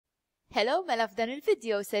Hello, mela f'dan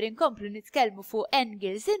il-video ser inkomplu nitkellmu fuq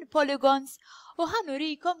angles in polygons u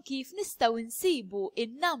ħanurikom kif nistgħu insibu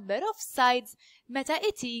in-number of sides meta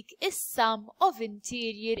itik is-sum of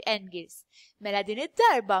interior angles. Mela din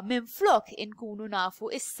id-darba minflok inkunu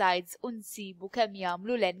nafu is-sides u nsibu kemm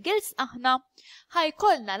jagħmlu l-angles aħna,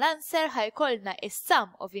 ħajkollna l-answer ħajkollna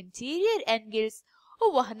is-sum of interior angles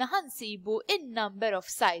u aħna ħansibu in-number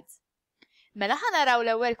of sides. Mela ħanaraw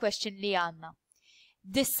l-ewwel question li għandna.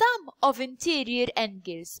 The sum of interior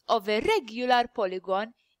angles of a regular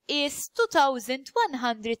polygon is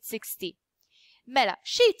 2160. Mela,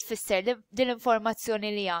 xi tfisser din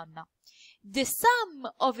l-informazzjoni li għandna? The sum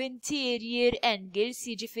of interior angles,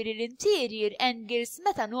 jiġifieri l-interior angles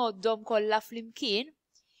meta ngħoddhom kollha flimkien,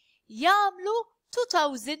 jagħmlu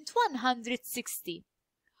 2160.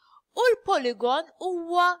 U l-polygon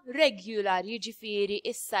huwa regular, jiġifieri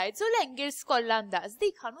is-sides u l-angles kollha ndaqs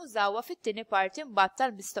dik ħanużawha fit-tieni parti mbagħad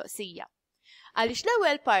tal-mistoqsija. Għaliex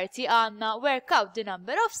l-ewwel parti għandna work out the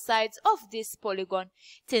number of sides of this polygon.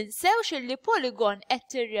 Tinsewx li polygon qed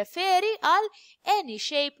tirreferi għal any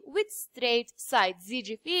shape with straight sides,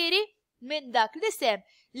 jiġifieri minn dak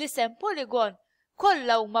l-isem polygon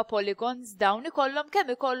kollha huma polygons dawn ikollhom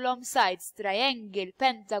kemm ikollhom sides, triangle,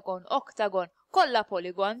 pentagon, octagon, kollha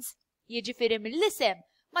polygons. Jiġifieri mill-isem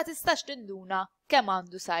ma tistax tinduna kemm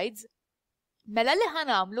għandu sides. Mela li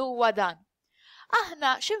ħanamlu huwa dan.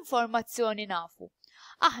 Aħna x'informazzjoni nafu?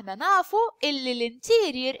 Aħna nafu illi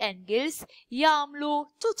l-interior angles jagħmlu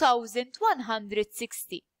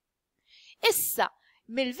 2160. Issa,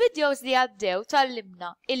 mill-videos li għaddew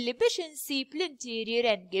tallimna illi biex insib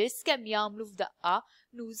l-interior angles kemm jagħmlu f'daqqa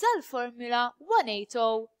nuża l-formula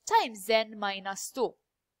 180 times n minus 2.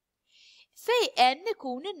 Fej n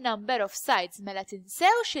ikun in-number of sides mela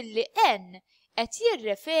tinsewx illi n qed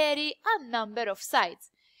jirreferi għan-number of sides.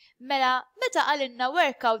 Mela meta qalilna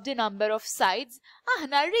work out the number of sides,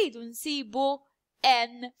 aħna rridu nsibu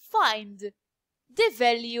n find the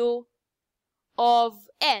value of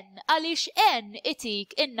n għaliex n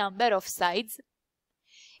itik in-number of sides.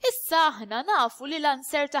 Issa aħna nafu li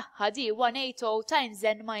l-answer tagħha di 180 times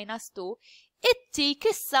n minus 2 ittik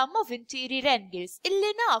is-sum of interior angles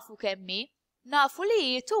illi nafu kemmi, nafu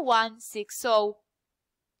li 2160.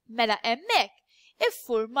 Mela hemmhekk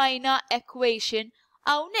iffurmajna equation,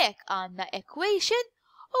 hawnhekk għandna equation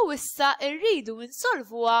u issa rridu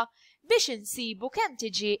insolvuha biex insibu kemm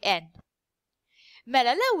tiġi n.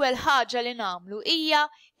 Mela l-ewwel ħaġa li nagħmlu hija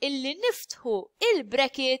illi niftħu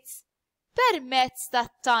il-brackets permezz ta'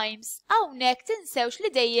 times, hawnhekk tinsewx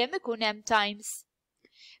li dejjem ikun hemm times.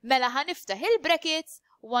 Mela ħaniftaħ il-brackets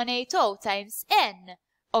 180 times n.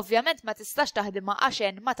 Ovvjament ma tistax taħdimha għax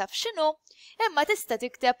n ma taf x'inhu, imma tista'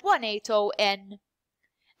 tikteb 180 n.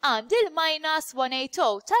 Għandi il-minus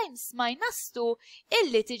 180 times minus 2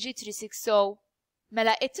 illi tiġi 360.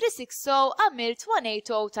 Mela it-360 għamilt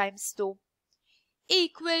 180 times 2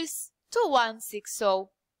 equals 2160.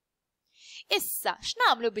 Issa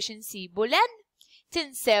x'namlu biex insibu l-n?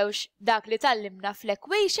 Tinsewx dak li tallimna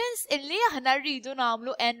fl-equations illi aħna rridu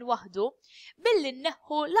nagħmlu n waħdu billi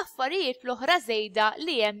nneħħu l-affarijiet l-oħra żejda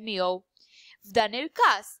li hemm miegħu. F'dan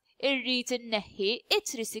il-każ irrid inneħħi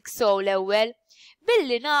it-360 l-ewwel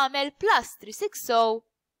billi nagħmel plus 360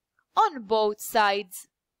 on both sides.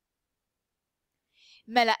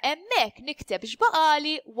 Mela hemmhekk nikteb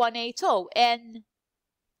x'baqali 180 n.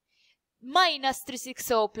 Minus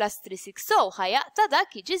 360 plus 360 ħajaqta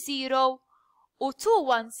dak jiġi 0. U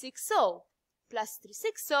 2160 plus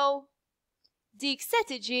 360 dik se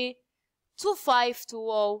tiġi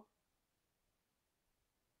 2520.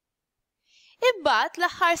 Imbagħad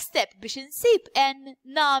l-aħħar step biex insib n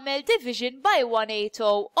nagħmel division by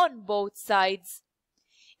 180 on both sides.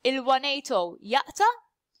 Il-180 jaqta,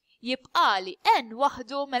 jibqali n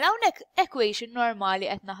waħdu mela hawnhekk equation normali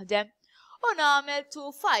qed naħdem u nagħmel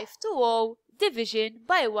 2520 division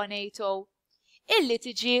by 180 illi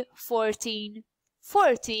tiġi 14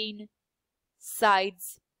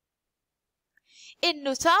 sides.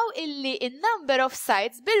 Innutaw illi in-number of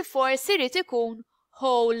sides bil-fors irid ikun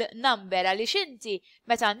whole number għaliex inti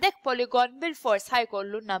meta għandek polygon bil-fors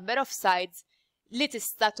ħajkollu number of sides li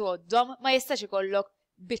tista' tgħoddhom ma jistax ikollok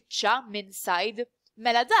biċċa minn side,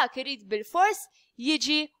 mela dak irid bil-fors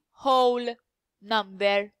jiġi whole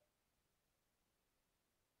number.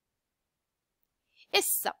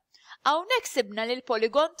 Issa, hawnhekk sibna li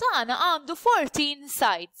l-polygon tagħna għandu 14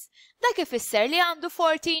 sides. Dak ifisser li għandu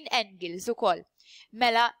 14 angles ukoll.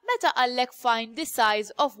 Mela, meta qallek find the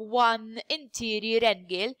size of one interior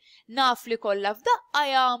angle, naf li kollha f'daqqa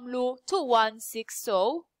jagħmlu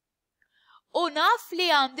 2160 u naf li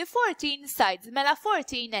għandi 14 sides mela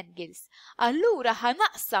 14 angles. Allura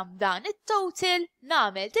ħanaqsam dan it-total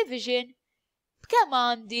nagħmel division b'kemm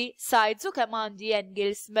għandi sides u kemm għandi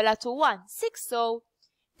angles mela 2160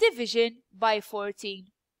 division by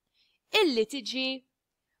 14 illi tiġi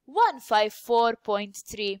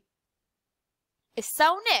 154.3. Issa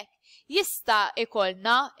hawnhekk jista'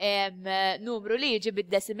 ikollna numru li jiġi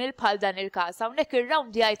bid-decimal bħal dan il-każ. Hawnhekk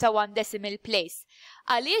ir-rounding ta' 1 decimal place.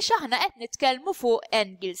 Għaliex aħna qed nitkellmu fuq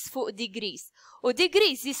angles, fuq degrees. U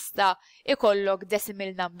degrees jista' ikollok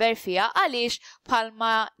decimal number fiha għaliex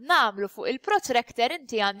bħalma nagħmlu fuq il-protractor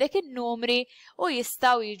inti għandek in-numri u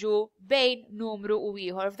jistgħu jiġu bejn numru u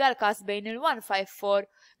ieħor. F'dal każ bejn il-154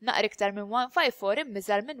 naqra iktar minn 154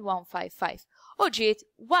 immiżel minn 155 u ġiet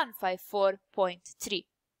 154.3.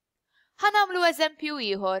 Ħanamlu eżempju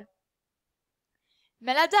ieħor.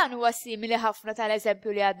 Mela dan huwa simili ħafna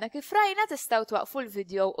tal-eżempju li għadna kif rajna tistgħu twaqfu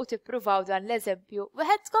l-video u tippruvaw dan l-eżempju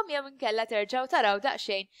weħedkom jew inkella terġgħu taraw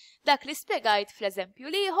daqsxejn dak li spjegajt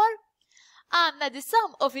fl-eżempju li ieħor. Għandna the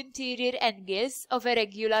sum of interior angles of a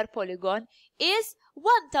regular polygon is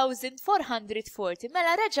 1440.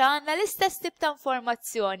 Mela reġa' għandna l-istess tip ta'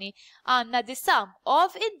 informazzjoni. Għandna the sum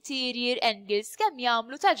of interior angles kemm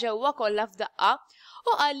jagħmlu ta' ġewwa kollha f'daqqa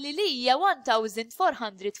u qalli li hija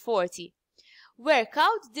 1440. Work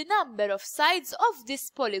out the number of sides of this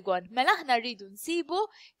polygon. Mela aħna rridu nsibu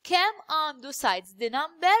kemm għandu sides, the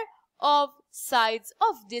number of sides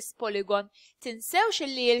of this polygon. Tinsewx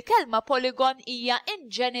li l-kelma polygon hija in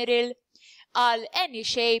general għal any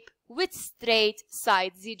shape with straight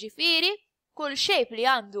sides. Jiġifieri kull shape li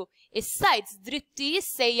għandu is-sides dritti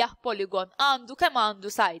jissejjaħ polygon, għandu kemm għandu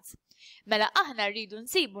sides. Mela aħna rridu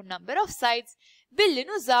nsibu n-number of sides billi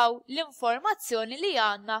nużaw l-informazzjoni li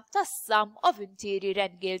għandna tas-sum of interior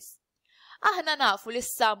angles. Aħna nafu li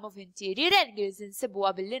s-sum of interior angles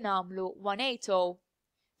insibuha billi nagħmlu 180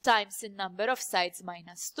 times in-number of sides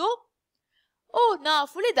minus 2 u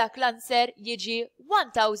nafu li dak l-answer jiġi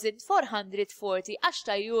 1440 għax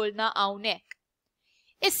tajjulna hawnhekk.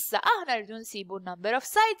 Issa aħna rridu nsibu n-number of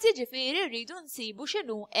sides jiġifieri rridu nsibu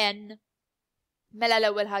x'inhu n. Mela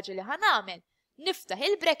l-ewwel ħaġa li ħanagħmel niftaħ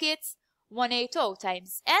il-brackets 180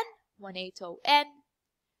 times n, 180 n,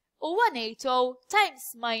 u 180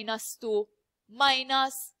 times minus 2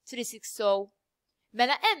 minus 360.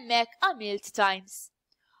 Mela hemmhekk għamilt times.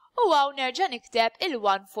 U għaw nerġa' nikteb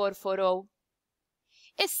il-1440.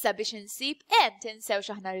 Issa biex insib n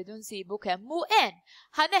tinsewx aħna rridu nsibu kemm hu n.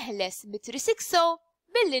 Ħaneħles mit 360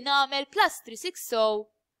 billi nagħmel plus 360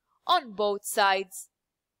 on both sides.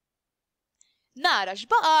 Nara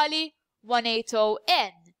x'baqali 180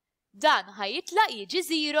 n. Dan ħajitlaq jiġi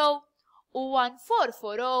 0 u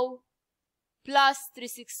 1440 plus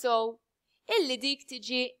 360 illi dik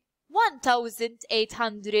tiġi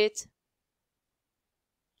 1800.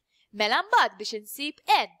 Mela mbagħad biex insib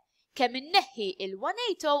n kemm inneħħi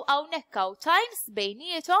il-180 hawnhekk hawn times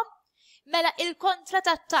bejniethom, mela il-kontra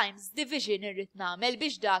tat-times division irrid nagħmel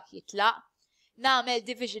biex dak jitlaq. Nagħmel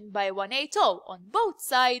division by 180 on both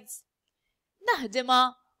sides. Naħdimha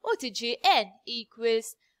u tiġi n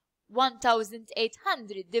equals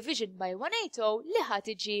 1800 division by 180 li ħa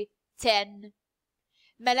tiġi 10.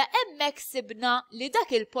 Mela hemmhekk sibna li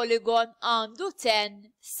dak il-polygon għandu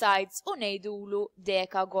 10 sides u ngħidulu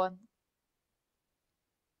decagon.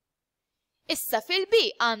 Issa fil-B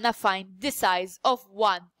għandna find the size of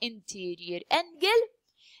one interior angle.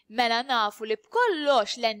 Mela nafu li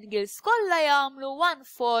b'kollox l-angles kollha jagħmlu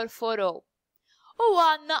 1440. U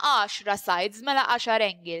għandna 10 sides mela 10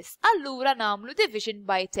 angles, allura nagħmlu division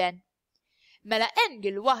by 10. Mela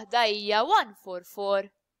angle waħda hija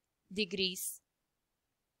 144 degrees.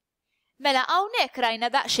 Mela hawnhekk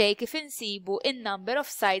rajna daqsxejn kif insibu in-number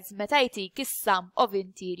of sides meta jtik is-sum of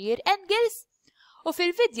interior angles u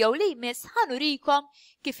fil-video li jmiss ħanurikom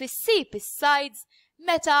kif issib is-sides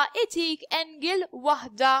meta itik angle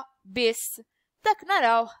waħda biss. Dak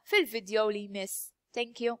narawh fil-video li jmiss.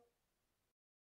 Thank you.